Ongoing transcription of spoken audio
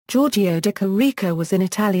Giorgio de Chirico was an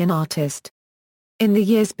Italian artist. In the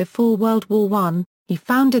years before World War I, he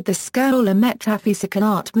founded the scuola metaphysical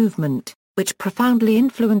art movement, which profoundly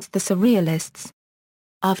influenced the surrealists.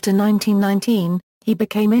 After 1919, he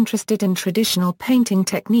became interested in traditional painting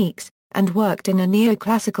techniques, and worked in a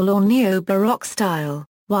neoclassical or neo-Baroque style,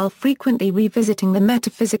 while frequently revisiting the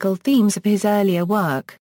metaphysical themes of his earlier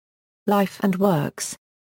work. Life and works.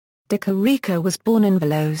 De Chirico was born in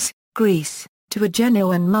Volos, Greece, to a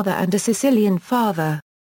Genoan mother and a Sicilian father.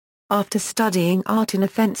 After studying art in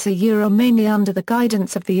Athens, mainly under the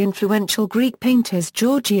guidance of the influential Greek painters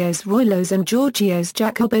Georgios Roilos and Georgios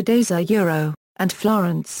Jacobodes, and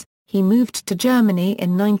Florence, he moved to Germany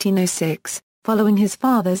in 1906, following his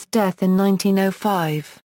father's death in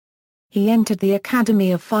 1905. He entered the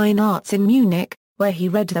Academy of Fine Arts in Munich, where he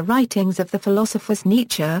read the writings of the philosophers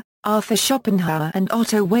Nietzsche, Arthur Schopenhauer and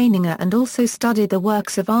Otto Weininger, and also studied the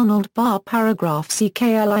works of Arnold Bar Paragraph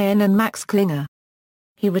Cklin and Max Klinger.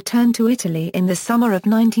 He returned to Italy in the summer of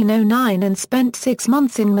 1909 and spent 6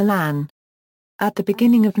 months in Milan. At the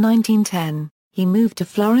beginning of 1910, he moved to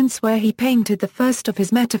Florence, where he painted the first of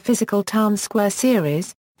his metaphysical town square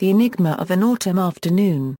series, The Enigma of an Autumn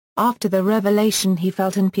Afternoon, after the revelation he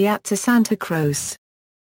felt in Piazza Santa Croce.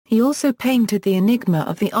 He also painted The Enigma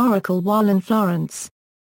of the Oracle while in Florence.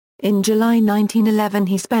 In July 1911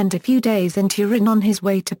 he spent a few days in Turin on his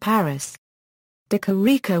way to Paris. De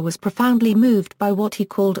Chirico was profoundly moved by what he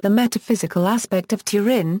called the metaphysical aspect of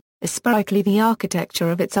Turin, especially the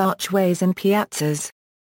architecture of its archways and piazzas.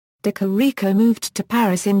 De Chirico moved to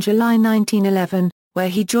Paris in July 1911, where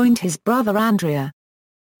he joined his brother Andrea.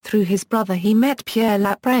 Through his brother he met Pierre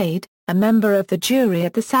Laprade, a member of the jury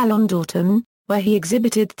at the Salon d'Automne, where he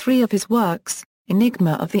exhibited 3 of his works,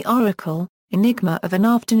 Enigma of the Oracle, Enigma of an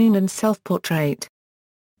Afternoon and Self-Portrait.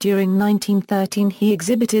 During 1913 he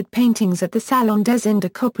exhibited paintings at the Salon des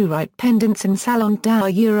Indes copyright pendants and Salon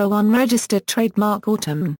d'Art unregistered trademark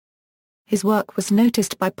Autumn. His work was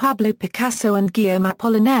noticed by Pablo Picasso and Guillaume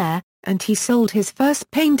Apollinaire, and he sold his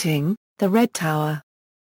first painting, The Red Tower.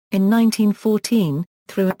 In 1914,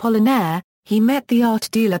 through Apollinaire, he met the art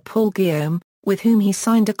dealer Paul Guillaume, with whom he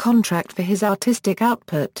signed a contract for his artistic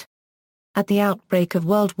output. At the outbreak of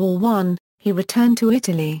World War I, he returned to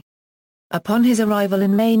Italy. Upon his arrival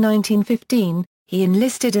in May 1915, he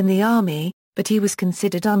enlisted in the army, but he was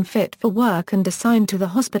considered unfit for work and assigned to the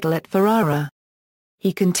hospital at Ferrara.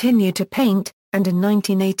 He continued to paint, and in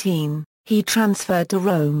 1918, he transferred to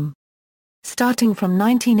Rome. Starting from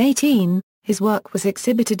 1918, his work was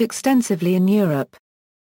exhibited extensively in Europe.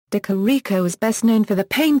 De Chirico is best known for the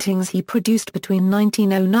paintings he produced between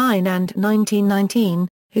 1909 and 1919,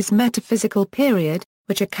 his metaphysical period,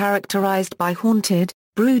 which are characterized by haunted,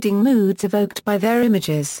 brooding moods evoked by their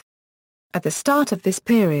images. At the start of this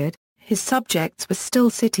period, his subjects were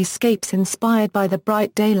still cityscapes inspired by the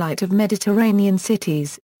bright daylight of Mediterranean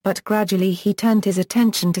cities, but gradually he turned his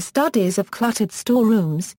attention to studies of cluttered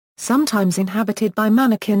storerooms, sometimes inhabited by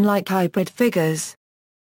mannequin-like hybrid figures.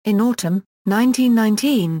 In autumn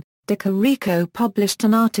 1919, De Chirico published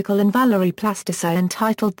an article in Valerie Plastica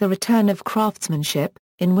entitled The Return of Craftsmanship,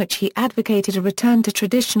 in which he advocated a return to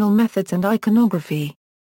traditional methods and iconography.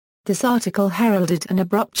 This article heralded an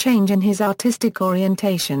abrupt change in his artistic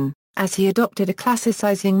orientation, as he adopted a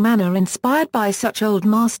classicizing manner inspired by such old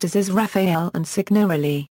masters as Raphael and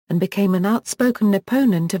Signorelli, and became an outspoken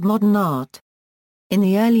opponent of modern art. In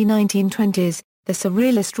the early 1920s, the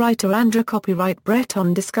surrealist writer André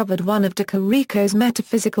Breton discovered one of De Chirico's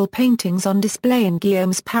metaphysical paintings on display in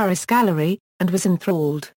Guillaume's Paris gallery, and was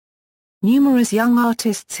enthralled. Numerous young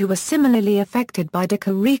artists who were similarly affected by De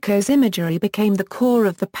Chirico's imagery became the core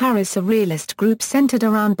of the Paris surrealist group centered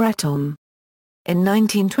around Breton. In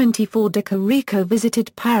 1924 De Chirico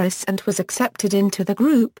visited Paris and was accepted into the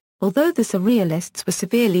group, although the surrealists were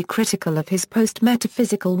severely critical of his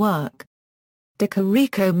post-metaphysical work. De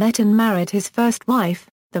Chirico met and married his first wife,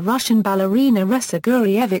 the Russian ballerina Ressa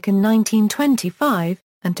Gurevich, in 1925,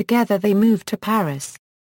 and together they moved to Paris.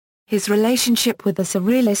 His relationship with the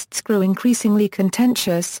surrealists grew increasingly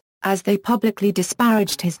contentious, as they publicly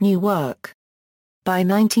disparaged his new work. By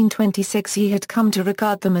 1926 he had come to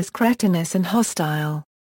regard them as cretinous and hostile.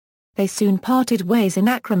 They soon parted ways in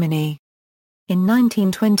acrimony. In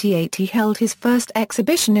 1928 he held his first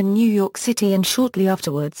exhibition in New York City and shortly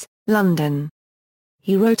afterwards, London.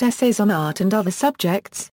 He wrote essays on art and other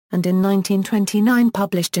subjects, and in 1929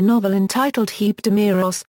 published a novel entitled Heb de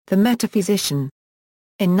Miros, The Metaphysician.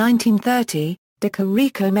 In 1930, De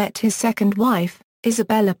Chirico met his second wife,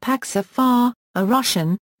 Isabella Paxa, a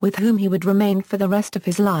Russian, with whom he would remain for the rest of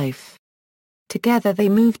his life. Together they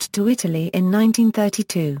moved to Italy in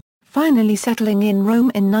 1932, finally settling in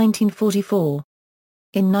Rome in 1944.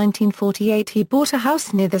 In 1948 he bought a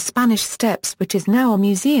house near the Spanish Steps which is now a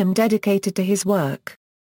museum dedicated to his work.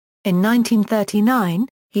 In 1939,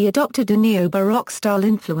 he adopted a neo-Baroque style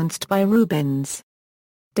influenced by Rubens.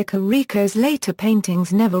 De Chirico's later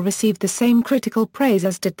paintings never received the same critical praise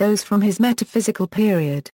as did those from his metaphysical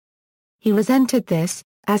period. He resented this,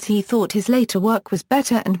 as he thought his later work was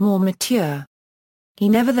better and more mature. He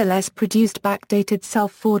nevertheless produced backdated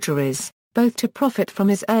self-forgeries, both to profit from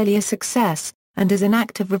his earlier success, and as an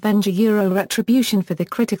act of revenge retribution for the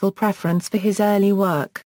critical preference for his early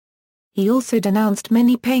work. He also denounced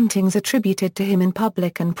many paintings attributed to him in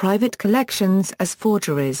public and private collections as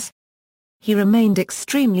forgeries. He remained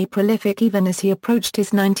extremely prolific even as he approached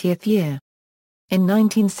his 90th year. In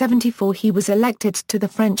 1974 he was elected to the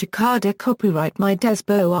French Académie Copyright des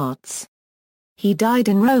Beaux-Arts. He died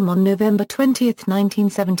in Rome on November 20,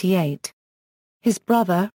 1978. His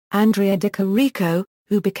brother, Andrea de Chirico,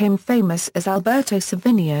 who became famous as Alberto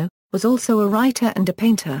Savinio, was also a writer and a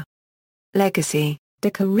painter. Legacy: De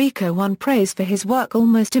Chirico won praise for his work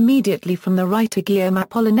almost immediately from the writer Guillaume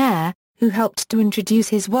Apollinaire, who helped to introduce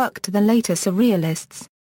his work to the later surrealists.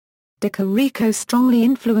 De Chirico strongly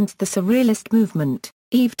influenced the surrealist movement.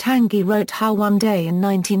 Yves Tanguy wrote how one day in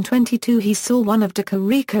 1922 he saw one of de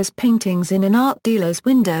Chirico's paintings in an art dealer's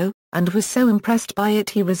window, and was so impressed by it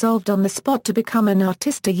he resolved on the spot to become an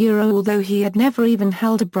artist although he had never even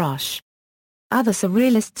held a brush. Other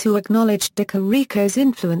surrealists who acknowledged de Chirico's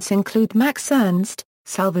influence include Max Ernst,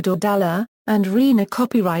 Salvador Dali, and René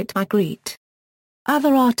Copyright Magritte.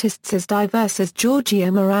 Other artists as diverse as Giorgio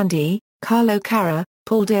Morandi, Carlo Carra,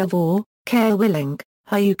 Paul Delvaux, Kay Willink,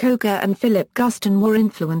 Hayu Koga and Philip Guston were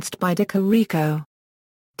influenced by de Chirico.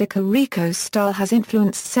 De Chirico's style has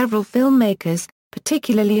influenced several filmmakers,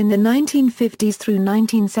 particularly in the 1950s through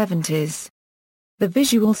 1970s. The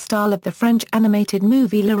visual style of the French animated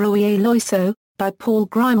movie Le Roi et l'Oiseau, by Paul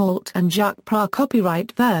Grimault and Jacques Prat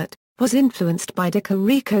copyright Vert, was influenced by de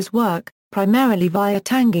Chirico's work, primarily via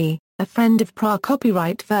Tanguy, a friend of Prat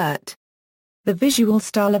copyright Vert. The visual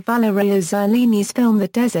style of Valerio Zerlini's film The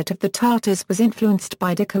Desert of the Tartars was influenced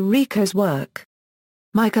by de Chirico's work.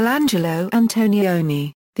 Michelangelo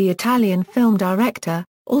Antonioni, the Italian film director,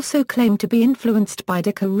 also claimed to be influenced by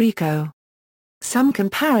de Chirico. Some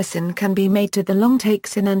comparison can be made to the long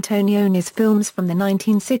takes in Antonioni's films from the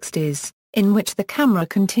 1960s, in which the camera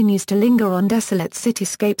continues to linger on desolate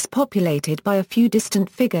cityscapes populated by a few distant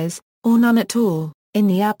figures, or none at all, in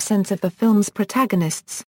the absence of the film's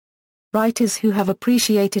protagonists. Writers who have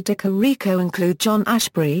appreciated de Chirico include John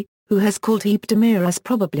Ashbery, who has called Yves de Miras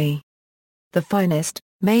probably the finest,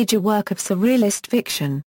 major work of surrealist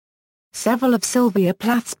fiction. Several of Sylvia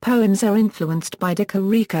Plath's poems are influenced by de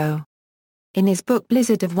Chirico. In his book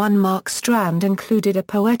Blizzard of One, Mark Strand included a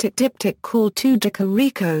poetic diptych called Two de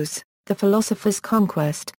Chiricos, The Philosopher's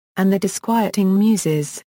Conquest, and The Disquieting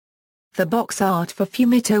Muses. The box art for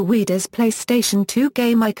Fumito Ueda's PlayStation 2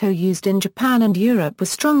 game Ico used in Japan and Europe was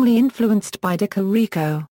strongly influenced by de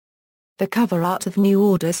Chirico. The cover art of New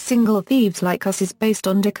Order's single Thieves Like Us is based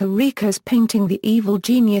on de Chirico's painting The Evil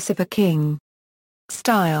Genius of a King.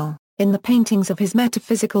 Style: in the paintings of his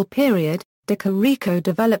metaphysical period, de Chirico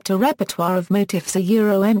developed a repertoire of motifs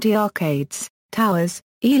empty arcades, towers,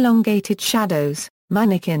 elongated shadows,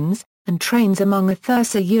 mannequins, and trains among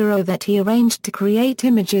others that he arranged to create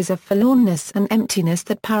images of forlornness and emptiness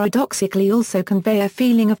that paradoxically also convey a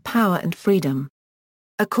feeling of power and freedom.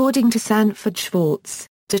 According to Sanford Schwartz,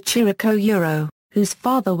 de Chirico whose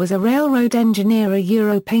father was a railroad engineer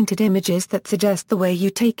painted images that suggest the way you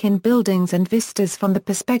take in buildings and vistas from the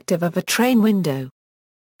perspective of a train window.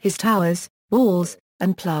 His towers, walls,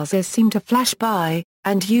 and plazas seem to flash by,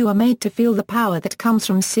 and you are made to feel the power that comes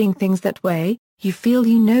from seeing things that way. You feel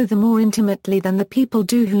you know them more intimately than the people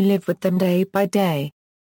do who live with them day by day.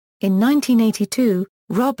 In 1982,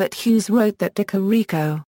 Robert Hughes wrote that de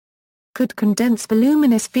Chirico could condense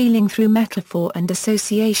voluminous feeling through metaphor and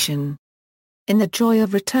association. In The Joy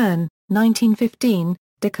of Return, 1915,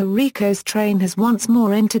 de Chirico's train has once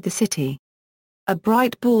more entered the city. A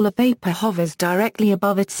bright ball of vapor hovers directly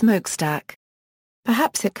above its smokestack.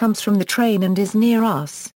 Perhaps it comes from the train and is near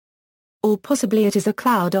us. Or possibly it is a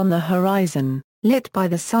cloud on the horizon, lit by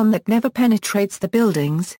the sun that never penetrates the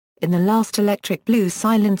buildings, in the last electric blue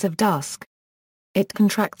silence of dusk. It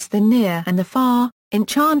contracts the near and the far,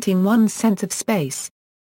 enchanting one's sense of space.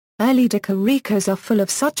 Early de Chiricos are full of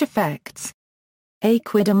such effects. A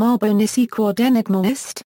quid amabo nisi quod enigma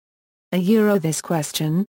est? This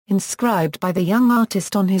question, inscribed by the young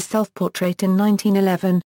artist on his self-portrait in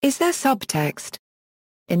 1911, is their subtext.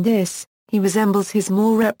 In this, he resembles his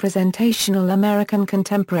more representational American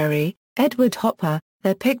contemporary, Edward Hopper,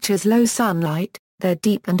 their pictures' low sunlight, their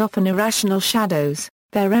deep and often irrational shadows,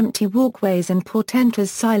 their empty walkways and portentous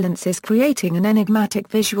silences creating an enigmatic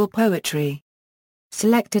visual poetry.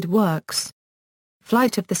 Selected works: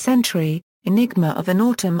 Flight of the Century, Enigma of an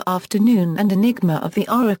Autumn Afternoon and Enigma of the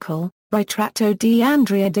Oracle, Ritratto di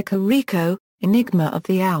Andrea de Chirico, Enigma of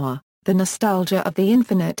the Hour, The Nostalgia of the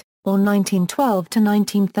Infinite, or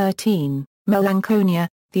 1912–1913, Melancholia,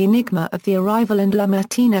 The Enigma of the Arrival and La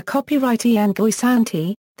Mattina copyright Ian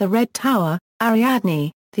Guisanti, The Red Tower,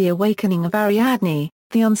 Ariadne, The Awakening of Ariadne,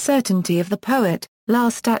 The Uncertainty of the Poet, La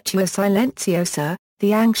Statua Silenziosa,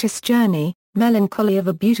 The Anxious Journey, Melancholy of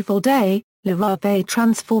a Beautiful Day, La Rave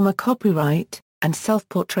Transformer copyright, and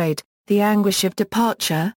Self-Portrait, The Anguish of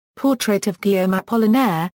Departure, Portrait of Guillaume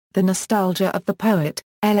Apollinaire, The Nostalgia of the Poet,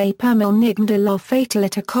 La Permanigme de la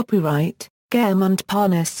Fatalité copyright, Guermont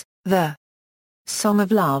Parnasse, The Song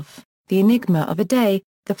of Love, The Enigma of a Day,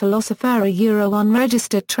 The Philosopher Euro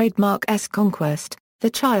Unregistered Trademark S Conquest,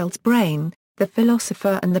 The Child's Brain, The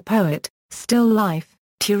Philosopher and the Poet, Still Life,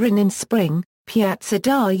 Turin in Spring, Piazza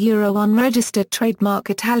da Euro Unregistered Trademark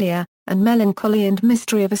Italia, and Melancholy and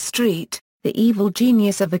Mystery of a Street, The Evil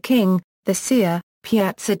Genius of a King, The Seer,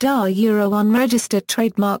 Piazza da Euro Unregistered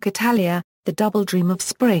Trademark Italia, The Double Dream of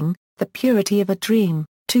Spring, The Purity of a Dream,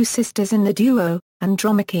 Two Sisters in the Duo,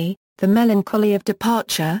 Andromache, The Melancholy of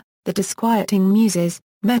Departure, The Disquieting Muses,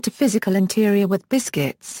 Metaphysical Interior with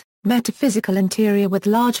Biscuits, Metaphysical Interior with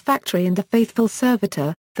Large Factory and The Faithful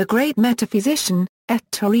Servitor, The Great Metaphysician,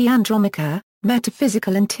 Ettore Andromache,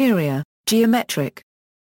 Metaphysical Interior, Geometric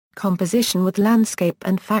Composition with Landscape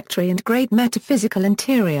and Factory and Great Metaphysical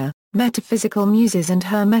Interior, Metaphysical Muses and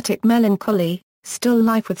Hermetic Melancholy, Still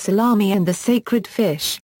Life with Salami and the Sacred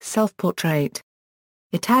Fish, Self-Portrait.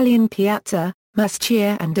 Italian Piazza,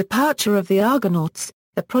 Mascia and Departure of the Argonauts,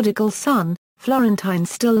 The Prodigal Son, Florentine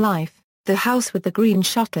Still Life, The House with the Green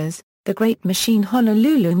Shutters, The Great Machine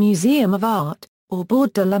Honolulu Museum of Art, Au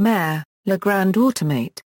Bord de la Mer, Le Grand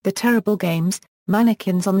Automate, The Terrible Games,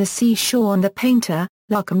 Mannequins on the Seashore and The Painter,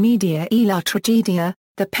 La Commedia e la Tragedia,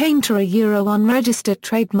 The Painter a Euro Unregistered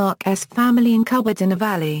Trademark S Family in Cupboards in a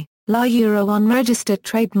Valley, La Euro Unregistered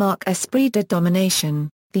Trademark Esprit de Domination,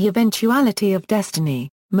 The Eventuality of Destiny,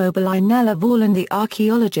 Mobile nella Vol and the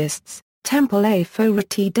Archaeologists, Temple et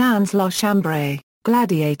Forêt dans la Chambre,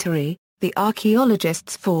 Gladiatory, The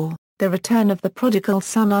Archaeologists 4, The Return of the Prodigal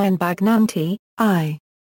Son Ian Bagnanti, I.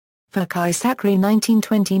 Furcae Sacri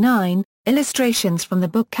 1929, Illustrations from the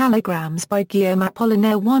book Calligrams by Guillaume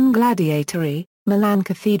Apollinaire 1 Gladiatory, Milan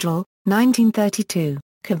Cathedral, 1932,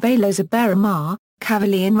 Cavallos a Beramar,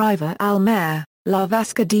 Cavalli in Riva al Mare, La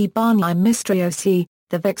Vasca di Barni Mistriosi,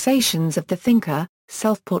 The Vexations of the Thinker,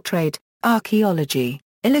 Self-Portrait, Archaeology,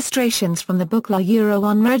 Illustrations from the book La Euro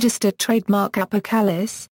Unregistered Trademark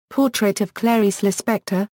Apocalypse, Portrait of Clarice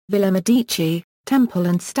Lispector, Villa Medici, Temple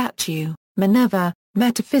and Statue, Minerva,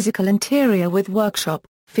 Metaphysical Interior with Workshop,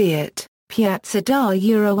 Fiat, Piazza da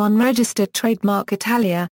Euro Unregistered Trademark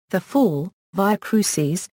Italia, The Fall, Via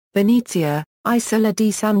Crucis, Venezia, Isola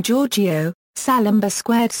di San Giorgio, Salamba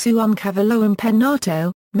Squared su un Cavallo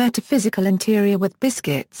Impennato, Metaphysical Interior with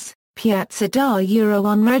Biscuits, Piazza da Euro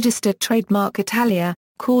Unregistered Trademark Italia,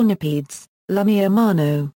 Cornipedes, La Mia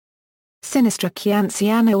Mano. Sinistra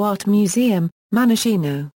Chianziano Art Museum,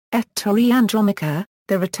 Manosino, Ettore Andromache,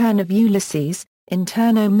 The Return of Ulysses,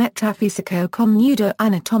 Interno Metafisico con Nudo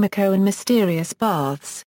Anatomico and Mysterious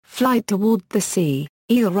Baths, Flight Toward the Sea,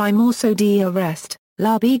 Il Rimorso di Arrest,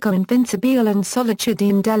 La Biga Invincibile and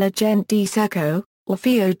Solitudine della Gente di Secco,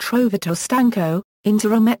 Orfeo Trovato Stanco,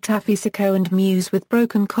 Intero Metafisico and Muse with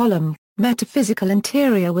Broken Column, Metaphysical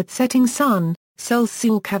Interior with Setting Sun, Sol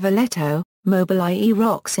sul Cavaletto, Mobile e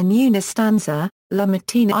Rocks in una Stanza, La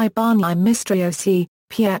Mattina I Barni Mistriosi,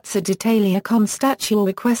 Piazza d'Italia con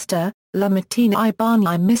Statue Requesta, La Mattina I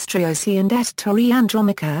Barni Mistriosi and Ettore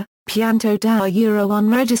Andromache, Pianto da Euro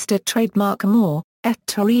Unregistered Trademark Amor,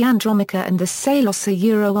 Ettore Andromache and the Salosa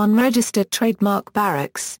Euro Unregistered Trademark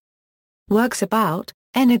Barracks. Works about,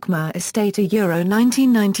 Enigma Estate a Euro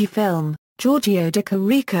 1990 film, Giorgio de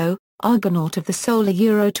Chirico, Argonaut of the Soul a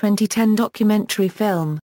Euro 2010 documentary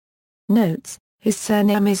film. Notes, his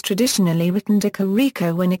surname is traditionally written de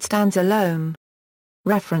Chirico when it stands alone.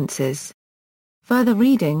 References. Further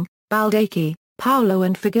reading, Baldacci, Paolo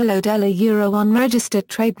and Figillo della Euro Unregistered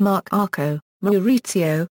Trademark Arco,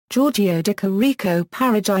 Maurizio, Giorgio de Chirico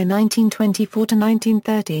Parigi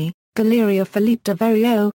 1924–1930, Galleria Filippo de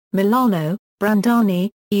Verio, Milano, Brandani,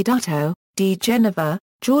 Editto, di Genova,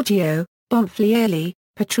 Giorgio, Bonfilieri,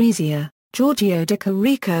 Patrizia, Giorgio de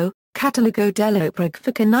Chirico, Catalogo dell'opera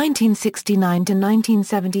grafica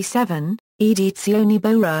 1969-1977, Edizioni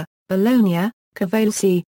Bora, Bologna,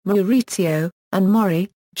 Cavalsi, Maurizio, and Mori,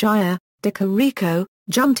 Gia, de Chirico,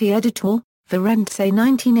 Giunti Editor, Firenze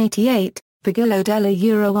 1988, Vigilio della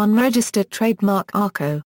Euro unregistered trademark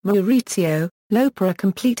Arco, Maurizio, L'Opera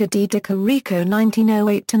Completa di de Chirico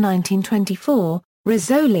 1908-1924,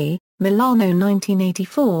 Rizzoli, Milano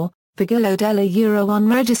 1984, Vigilio della Euro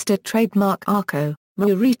unregistered trademark Arco,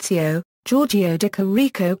 Maurizio, Giorgio de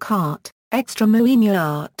Chirico Cart, Extra Moenia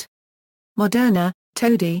Art. Moderna,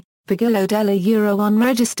 Todi, Vigilio della Euro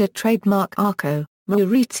unregistered trademark Arco,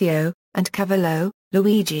 Maurizio, and Cavallo,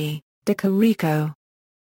 Luigi, de Chirico.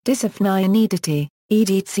 Discipline Inediti,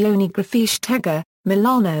 Edizioni Grafiche Tega,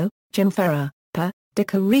 Milano, Ginferra, Per, de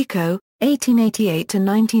Chirico,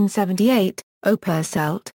 1888-1978,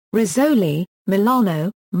 Operselt, Rizzoli,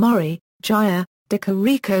 Milano, Mori, Gia, de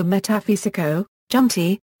Chirico Metafisico,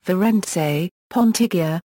 Giunti, Firenze,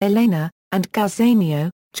 Pontigia, Elena, and Gazzanio,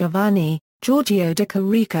 Giovanni, Giorgio de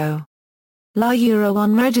Chirico. La Euro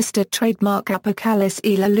unregistered trademark Apocalypse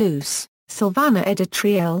e la Luz, Silvana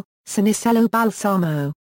Editorial, Cinicello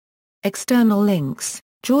Balsamo. External links,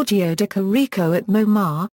 Giorgio de Chirico at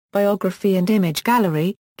MoMA, Biography and Image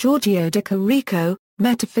Gallery, Giorgio de Chirico,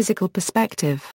 Metaphysical Perspective.